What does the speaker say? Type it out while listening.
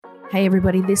Hey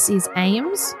everybody, this is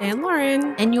Ames And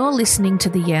Lauren, and you're listening to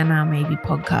the Yeah Nah Maybe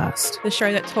podcast. the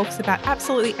show that talks about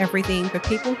absolutely everything for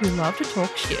people who love to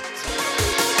talk shit.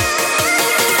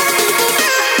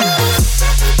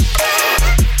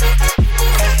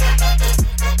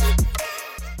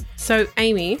 So,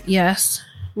 Amy, Yes.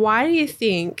 why do you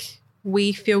think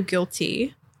we feel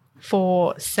guilty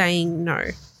for saying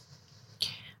no?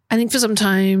 I think for some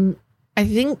time,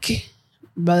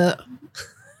 but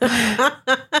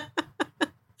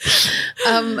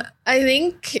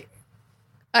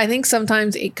I think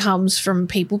sometimes it comes from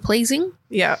people pleasing.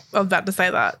 Yeah, I was about to say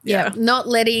that. Yeah. Not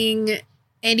letting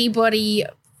anybody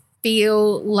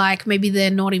feel like maybe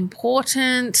they're not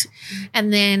important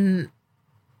and then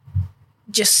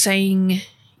just saying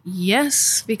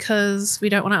yes because we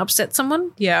don't want to upset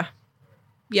someone. Yeah.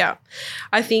 Yeah.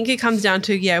 I think it comes down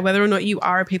to, whether or not you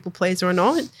are a people pleaser or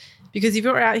not. Because if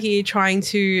you're out here trying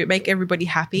to make everybody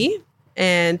happy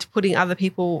and putting other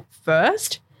people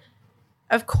first,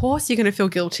 of course you're going to feel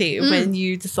guilty when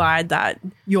you decide that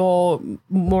you're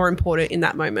more important in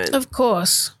that moment. Of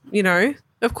course. You know,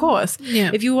 of course.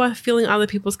 Yeah. If you are filling other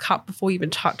people's cup before you even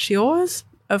touch yours,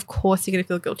 of course you're going to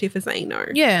feel guilty for saying no.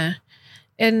 Yeah.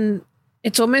 And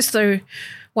it's almost though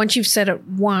once you've said it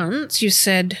once, you've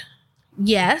said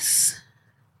yes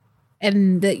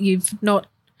and that you've not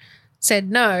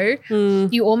said no,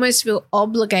 you almost feel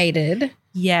obligated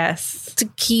Yes. to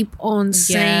keep on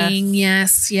saying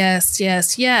yes.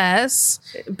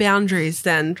 Boundaries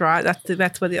then, right?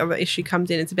 That's where the other issue comes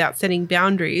in. It's about setting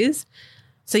boundaries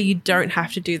so you don't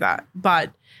have to do that. But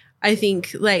I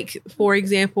think, like, for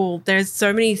example, there's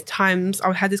so many times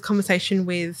I had this conversation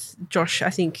with Josh, I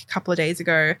think a couple of days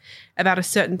ago, about a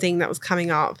certain thing that was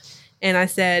coming up. And I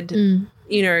said,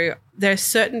 you know, there are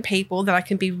certain people that I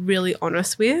can be really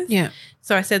honest with. Yeah.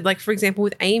 So I said, like, for example,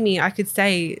 with Amy, I could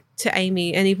say to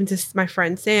Amy and even to my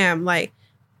friend Sam, like,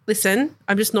 listen,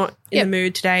 I'm just not in the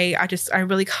mood today. I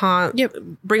really can't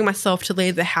bring myself to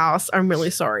leave the house. I'm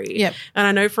really sorry. Yep. And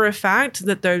I know for a fact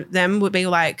that them would be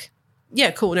like,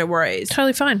 yeah, cool, no worries.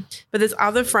 Totally fine. But there's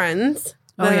other friends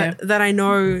that I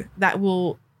know that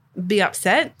will be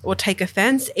upset or take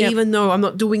offense, even though I'm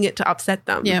not doing it to upset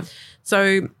them. Yeah.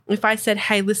 So if I said,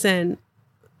 hey, listen,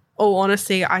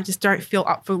 honestly, I just don't feel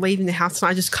up for leaving the house and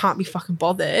I just can't be fucking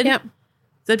bothered. Yep.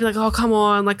 They'd be like, oh, come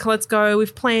on, like, let's go.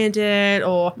 We've planned it.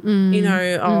 Or, you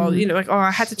know, like, oh,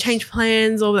 I had to change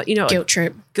plans or, you know,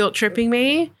 Guilt tripping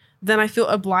me. Then I feel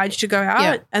obliged to go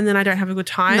out and then I don't have a good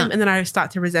time and then I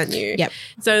start to resent you. Yep.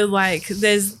 So, like,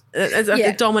 there's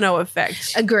a domino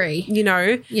effect. Agree. You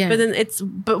know? Yeah. But then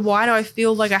but why do I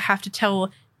feel like I have to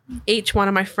tell each one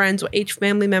of my friends or each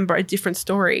family member a different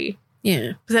story? Yeah.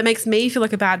 Because that makes me feel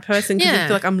like a bad person because I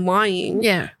feel like I'm lying.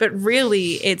 Yeah. But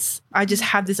really, I just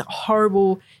have this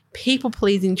horrible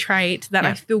people-pleasing trait that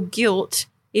I feel guilt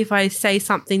if I say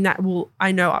something that will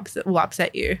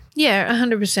upset you. Yeah,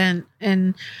 100%.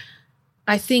 And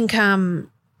I think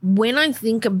when I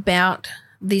think about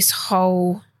this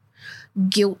whole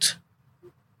guilt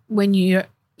when you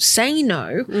say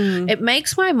no, it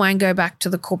makes my mind go back to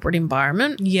the corporate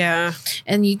environment. Yeah.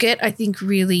 And you get, I think,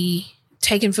 really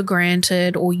taken for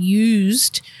granted or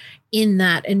used in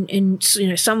that. And you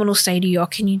know, someone will say to you, oh,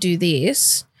 can you do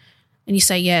this? And you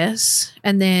say yes.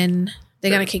 And then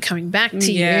they're going to keep coming back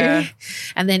to you.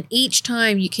 And then each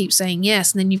time you keep saying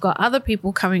yes. And then you've got other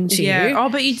people coming to you. Oh,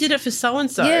 but you did it for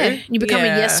so-and-so. Yeah. You become a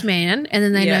yes man. And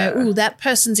then they know, oh, that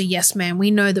person's a yes man.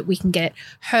 We know that we can get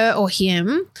her or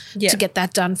him to get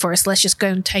that done for us. Let's just go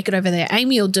and take it over there.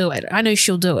 Amy will do it. I know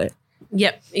she'll do it.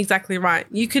 Yep, exactly right.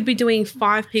 You could be doing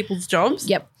 5 people's jobs.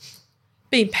 Yep.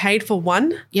 Being paid for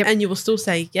one. Yep. And you will still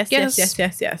say yes.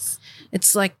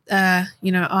 It's like,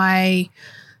 you know, I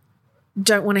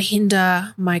don't want to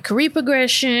hinder my career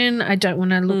progression. I don't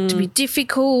want to look to be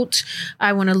difficult.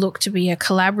 I want to look to be a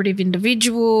collaborative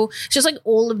individual. It's just like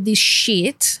all of this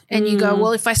shit. And you go,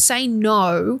 well, if I say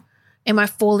no, am I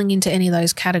falling into any of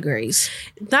those categories?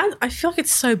 That I feel like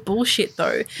it's so bullshit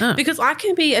though, because I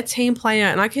can be a team player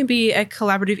and I can be a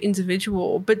collaborative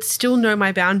individual, but still know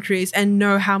my boundaries and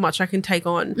know how much I can take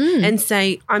on and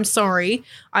say, I'm sorry.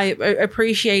 I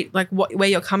appreciate like where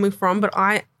you're coming from, but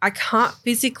I can't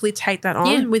physically take that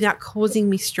on without causing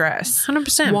me stress.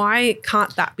 100%. Why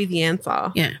can't that be the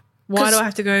answer? Yeah. Why do I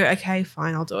have to go, okay,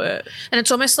 fine, I'll do it? And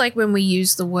it's almost like when we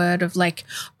use the word of like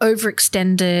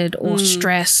overextended or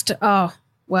stressed. Oh,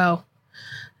 well,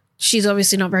 she's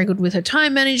obviously not very good with her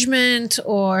time management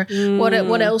or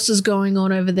what else is going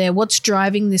on over there? What's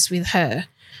driving this with her?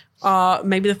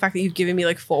 Maybe the fact that you've given me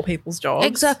like 4 people's jobs.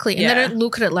 Exactly. And they don't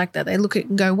look at it like that. They look at it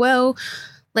and go, well,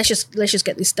 let's just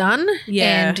get this done.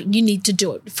 Yeah. And you need to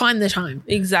do it. Find the time.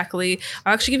 Exactly.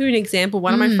 I'll actually give you an example.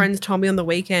 One of my friends told me on the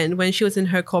weekend when she was in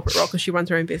her corporate role, because she runs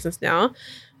her own business now,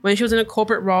 when she was in a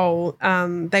corporate role,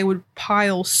 they would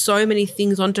pile so many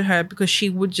things onto her because she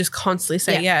would just constantly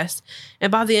say yes.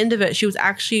 And by the end of it, she was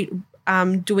actually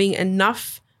doing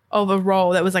enough of a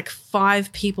role that was like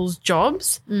 5 people's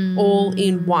jobs all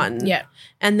in one. Yeah.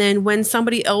 And then when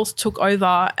somebody else took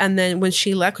over and then when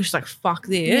she left, because she's like, fuck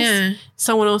this,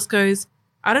 someone else goes,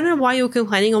 I don't know why you're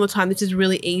complaining all the time. This is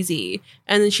really easy.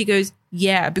 And then she goes,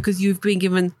 yeah, because you've been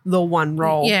given the one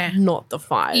role, not the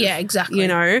 5. Yeah, exactly. You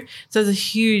know? So there's a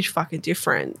huge fucking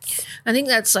difference. I think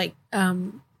that's like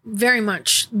very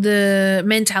much the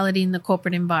mentality in the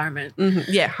corporate environment.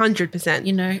 Mm-hmm. Yeah, 100%.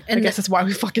 You know? And I guess that's why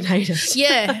we fucking hate it.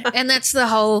 Yeah. And that's the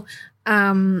whole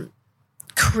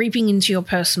creeping into your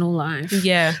personal life.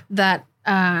 Yeah. That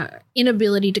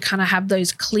inability to kind of have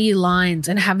those clear lines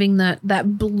and having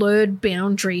that blurred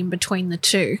boundary in between the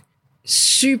two.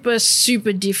 Super,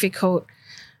 super difficult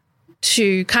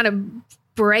to kind of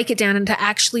break it down and to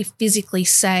actually physically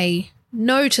say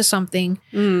no to something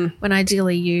when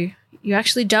ideally you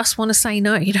actually just want to say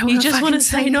no. You don't. You just want to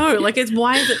say no. Like, it's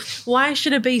why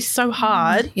should it be so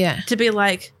hard? To be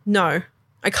like, no,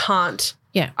 I can't.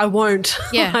 Yeah, I won't.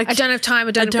 Yeah, like, I don't have time.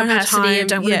 I don't have capacity. I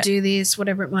don't want to do this.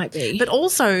 Whatever it might be. But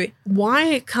also,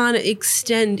 why can't it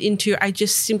extend into I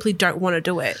just simply don't want to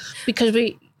do it? Because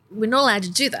we're not allowed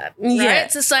to do that. Right? Yeah.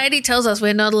 Society tells us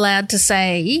we're not allowed to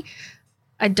say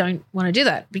I don't want to do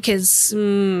that because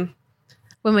when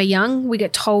we're young, we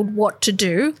get told what to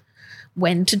do,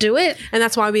 when to do it. And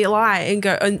that's why we lie and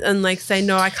go and like say,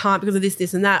 no, I can't because of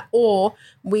this, and that. Or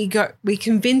we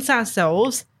convince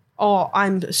ourselves, oh,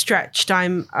 I'm stretched,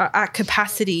 I'm at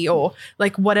capacity or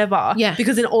like whatever. Yeah.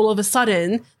 Because then all of a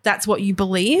sudden that's what you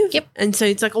believe. Yep. And so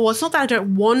it's like, oh, it's not that I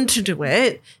don't want to do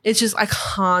it. It's just I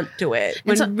can't do it.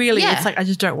 When so, really it's like I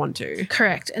just don't want to.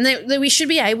 Correct. And then we should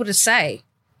be able to say,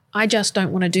 I just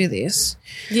don't want to do this.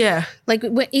 Yeah. Like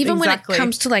even when it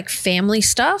comes to like family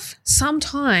stuff,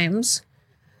 sometimes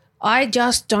I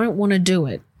just don't want to do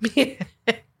it.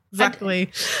 Exactly.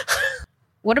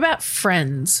 What about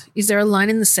friends? Is there a line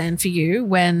in the sand for you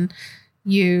when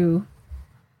you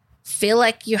feel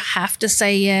like you have to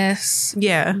say yes?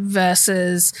 Yeah.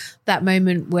 Versus that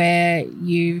moment where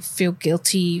you feel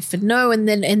guilty for no, and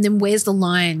then where's the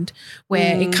line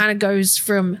where it kind of goes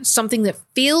from something that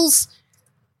feels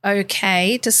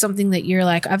okay to something that you're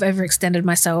like, I've overextended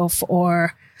myself,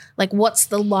 or like what's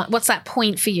that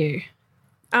point for you?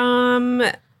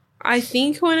 I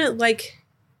think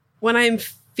when I'm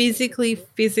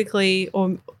physically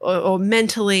or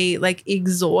mentally like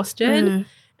exhausted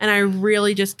and I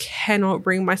really just cannot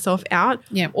bring myself out,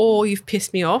 or you've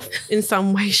pissed me off in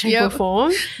some way, shape or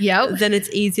form, then it's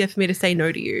easier for me to say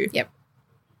no to you.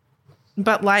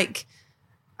 But like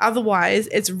otherwise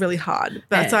it's really hard.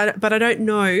 But I don't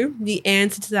know the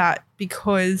answer to that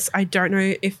because I don't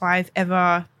know if I've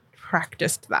ever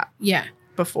practiced that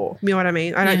before. You know what I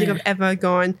mean? I don't think I've ever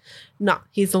gone, nah,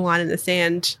 here's the line in the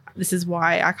sand. This is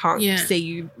why I can't see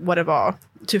you, whatever,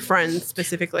 to friends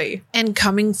specifically. And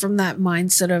coming from that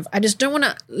mindset of, I just don't want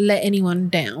to let anyone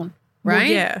down, right?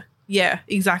 Well, yeah,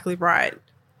 exactly right.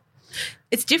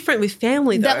 It's different with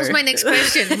family, though. That was my next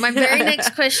question. My very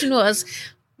next question was,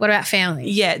 what about family?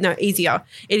 Yeah, no, easier.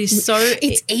 It is so...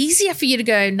 It's easier for you to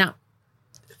go, no.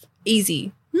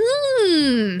 Easy.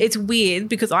 It's weird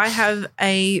because I have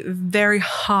a very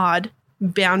hard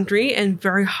boundary and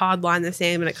very hard line in the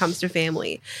sand when it comes to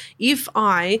family. If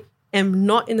I am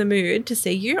not in the mood to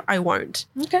see you, I won't.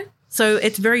 Okay. So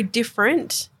it's very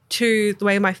different to the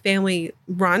way my family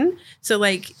run. So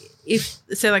like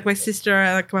like my sister,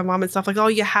 like my mom and stuff, like, oh,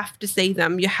 you have to see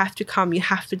them, you have to come, you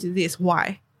have to do this.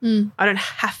 Why? I don't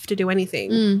have to do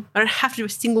anything. I don't have to do a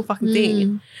single fucking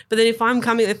thing. But then if I'm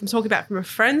talking about from a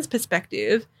friend's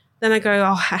perspective, then I go,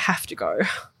 oh, I have to go.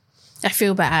 I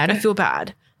feel bad.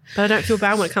 But I don't feel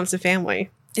bad when it comes to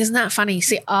family. Isn't that funny?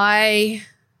 See, I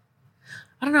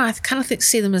don't know. I kind of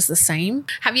see them as the same.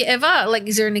 Have you ever, like,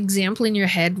 is there an example in your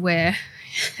head where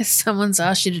someone's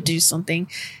asked you to do something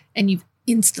and you've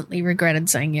instantly regretted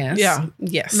saying yes? Yeah.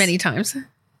 Yes. Many times.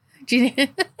 Do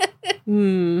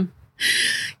you?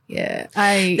 Yeah.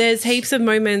 There's heaps of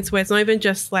moments where it's not even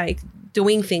just like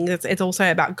doing things. It's also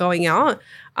about going out.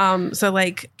 So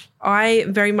like I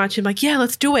very much am like, yeah,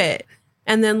 let's do it.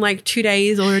 And then like 2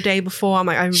 days or a day before, I'm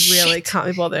like, I really can't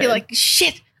be bothered. You're like,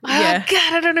 shit. Oh,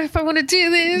 God, I don't know if I want to do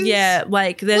this. Yeah,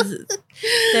 like there's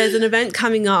an event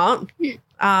coming up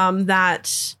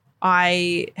that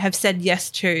I have said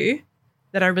yes to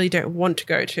that I really don't want to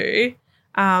go to.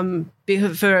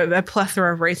 because for a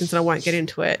plethora of reasons, and I won't get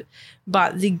into it.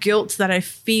 But the guilt that I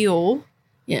feel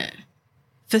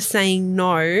for saying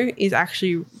no is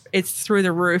actually, it's through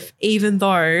the roof, even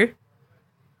though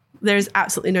there's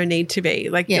absolutely no need to be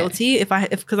like guilty.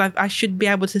 Because I should be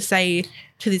able to say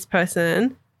to this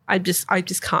person, I just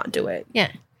can't do it.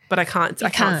 Yeah. But I can't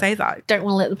say that. Don't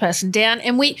want to let the person down.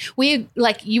 And we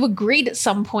like, you agreed at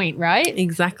some point, right?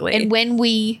 Exactly. And when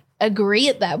we agree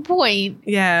at that point,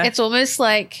 it's almost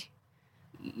like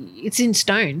it's in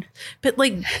stone. But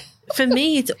like for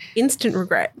me, it's instant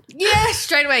regret. Yeah,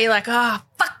 straight away you're like, oh,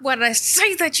 fuck, why did I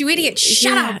say that, you idiot?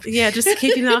 Shut up. Yeah, just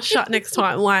keep your mouth shut next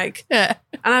time. Like, and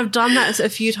I've done that a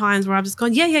few times where I've just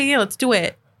gone, yeah, let's do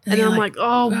it. And then I'm like,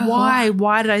 oh, why?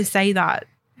 Why did I say that?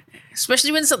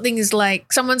 Especially when something is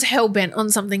like someone's hell-bent on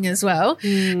something as well.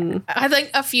 I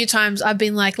think a few times I've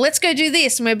been like, let's go do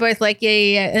this. And we're both like,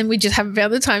 yeah. And we just haven't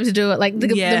found the time to do it. Like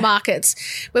the markets.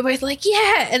 We're both like,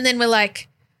 yeah. And then we're like,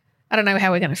 I don't know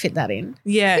how we're going to fit that in.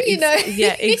 Yeah. You know?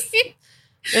 Yeah.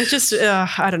 It's just,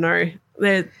 I don't know.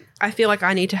 I feel like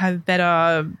I need to have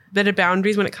better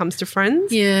boundaries when it comes to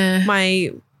friends. Yeah.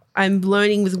 I'm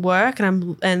learning with work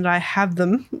and I have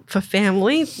them for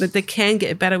family, that they can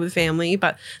get better with family,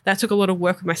 but that took a lot of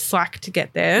work with my Slack to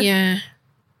get there. Yeah.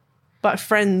 But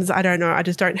friends, I don't know. I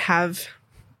just don't have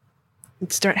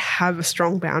a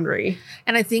strong boundary.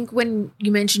 And I think when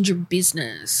you mentioned your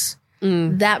business,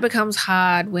 that becomes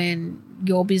hard when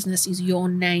your business is your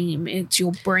name, it's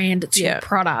your brand, it's your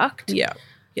product. Yeah.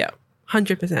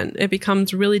 100%. It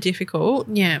becomes really difficult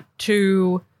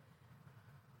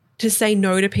to say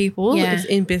no to people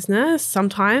in business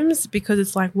sometimes, because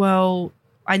it's like, well,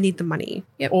 I need the money,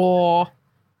 or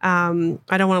I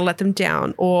don't want to let them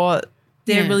down, or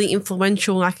they're really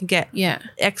influential and I can get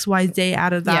X, Y, Z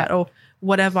out of that, or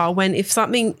whatever. When if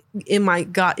something in my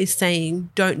gut is saying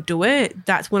don't do it,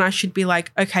 that's when I should be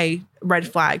like, okay, red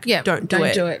flag, don't do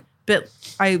it. But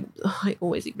I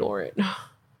always ignore it.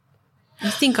 I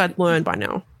think I'd learn by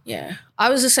now. Yeah. I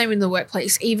was the same in the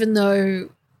workplace. Even though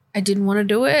I didn't want to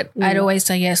do it, I'd always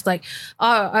say yes. Like,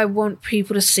 oh, I want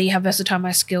people to see how versatile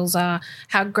my skills are,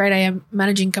 how great I am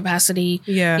managing capacity.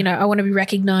 Yeah. You know, I want to be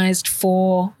recognized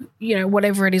for, you know,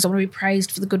 whatever it is. I want to be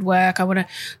praised for the good work. I want to,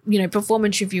 you know,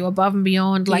 performance review above and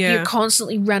beyond. Like, you're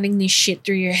constantly running this shit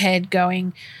through your head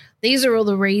going, these are all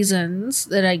the reasons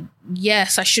that I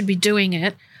should be doing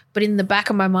it. But in the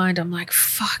back of my mind, I'm like,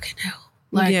 fucking hell.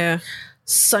 Like,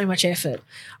 so much effort.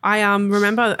 I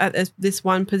remember at this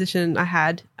one position I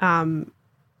had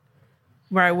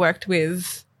where I worked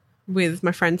with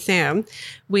my friend Sam,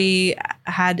 we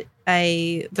had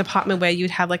a department where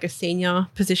you'd have like a senior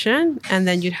position and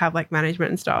then you'd have like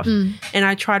management and stuff. And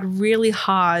I tried really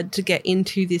hard to get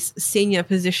into this senior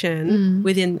position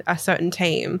within a certain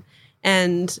team.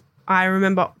 And I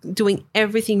remember doing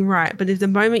everything right. But at the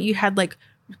moment you had like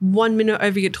 1 minute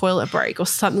over your toilet break or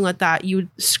something like that, you would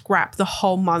scrap the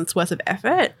whole month's worth of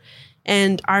effort.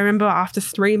 And I remember after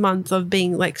 3 months of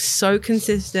being like so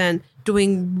consistent,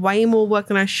 doing way more work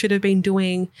than I should have been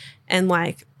doing, and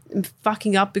like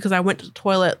fucking up because I went to the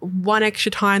toilet one extra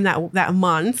time that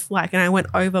month, like, and I went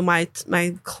over my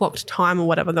clocked time or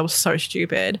whatever. That was so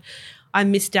stupid. I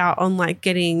missed out on like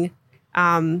getting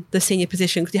the senior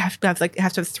position, because you have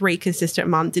to have 3 consistent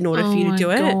months in order for you to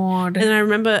do it. And then I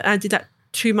remember I did that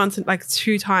 2 months, like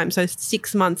 2 times, so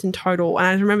 6 months in total. And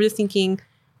I remember just thinking,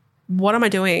 what am I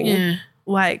doing? Yeah.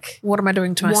 Like, what am I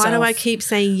doing to myself? Why do I keep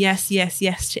saying yes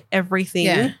to everything?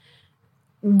 Yeah.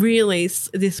 Really,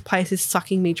 this place is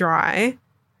sucking me dry.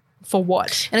 For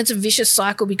what? And it's a vicious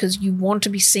cycle, because you want to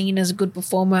be seen as a good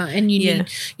performer, and you need,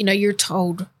 you know, you're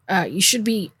told you should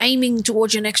be aiming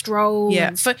towards your next role.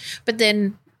 Yeah. But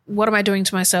then what am I doing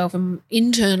to myself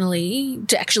internally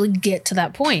to actually get to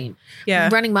that point? Yeah.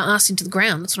 I'm running my ass into the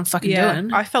ground. That's what I'm fucking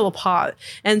doing. I fell apart.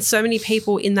 And so many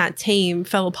people in that team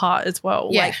fell apart as well.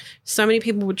 Yeah. Like, so many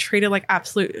people were treated like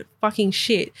absolute fucking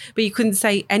shit, but you couldn't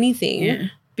say anything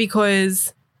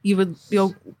because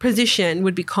your position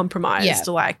would be compromised.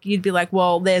 Yeah. Like, you'd be like,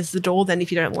 well, there's the door then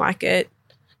if you don't like it.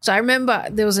 So I remember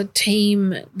there was a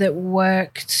team that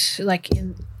worked like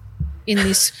in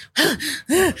this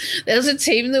there was a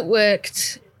team that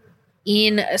worked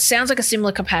in sounds like a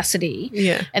similar capacity.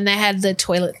 Yeah. And they had the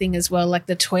toilet thing as well, like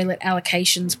the toilet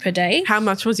allocations per day. How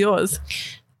much was yours?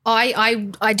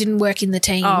 I didn't work in the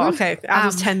team. Oh, okay.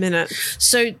 Ours was 10 minutes.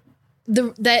 So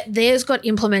theirs got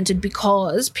implemented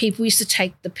because people used to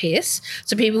take the piss.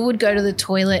 So people would go to the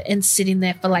toilet and sit in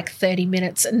there for like 30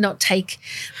 minutes and not take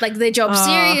like their job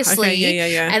seriously.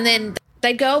 Okay, yeah. And then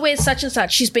they'd go, where's such and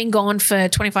such? She's been gone for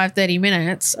 25, 30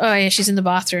 minutes. Oh, yeah, she's in the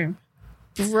bathroom.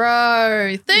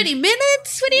 Bro, 30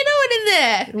 minutes? What are you doing in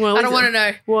there? Well, I don't want to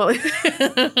know. Well,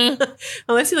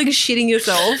 unless you're like shitting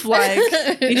yourself, like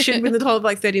you shouldn't be in the toilet for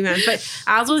like 30 minutes. But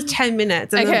ours was 10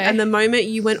 minutes. And, Okay. the moment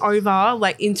you went over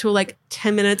like into like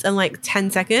 10 minutes and like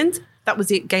 10 seconds, that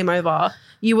was it, game over.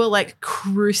 You were like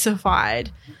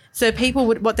crucified. So people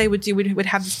what they would do would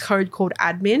have this code called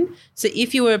admin. So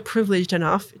if you were privileged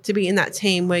enough to be in that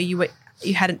team where you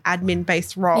had an admin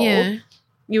based role, Yeah.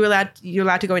 you're allowed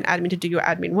to go in admin to do your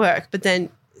admin work. But then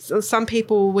some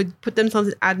people would put themselves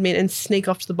in admin and sneak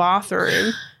off to the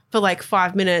bathroom for like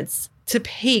 5 minutes to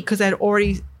pee because they'd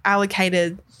already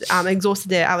exhausted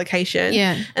their allocation.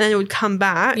 Yeah. And then it would come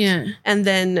back. Yeah. And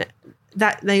then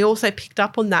that they also picked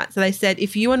up on that. So they said,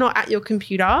 if you are not at your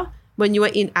computer when you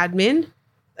are in admin,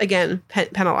 again,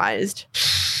 penalized.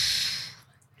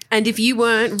 And if you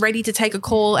weren't ready to take a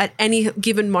call at any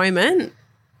given moment,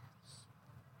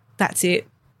 that's it.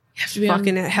 You have to be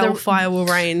Fucking on hellfire will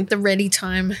reign. the ready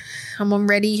time. I'm on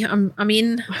ready. I'm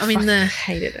in. I'm in the.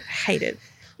 Hate it.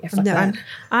 Yeah, fuck that.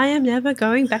 I am never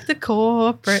going back to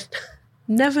corporate.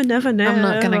 Never, never, never. I'm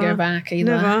not going to go back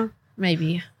either. Never.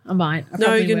 Maybe. I might. I No,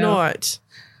 probably you're will. not.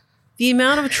 The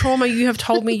amount of trauma you have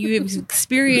told me you have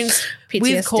experienced with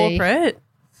PTSD. corporate,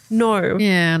 no.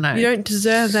 Yeah, no. You don't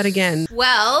deserve that again.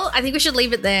 Well, I think we should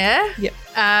leave it there. Yep.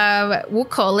 We'll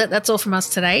call it. That's all from us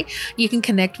today. You can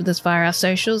connect with us via our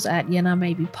socials at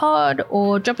YanaMaybePod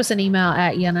or drop us an email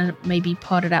at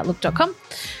yanamaybe@outlook.com.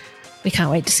 We can't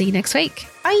wait to see you next week.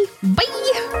 Bye.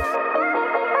 Bye.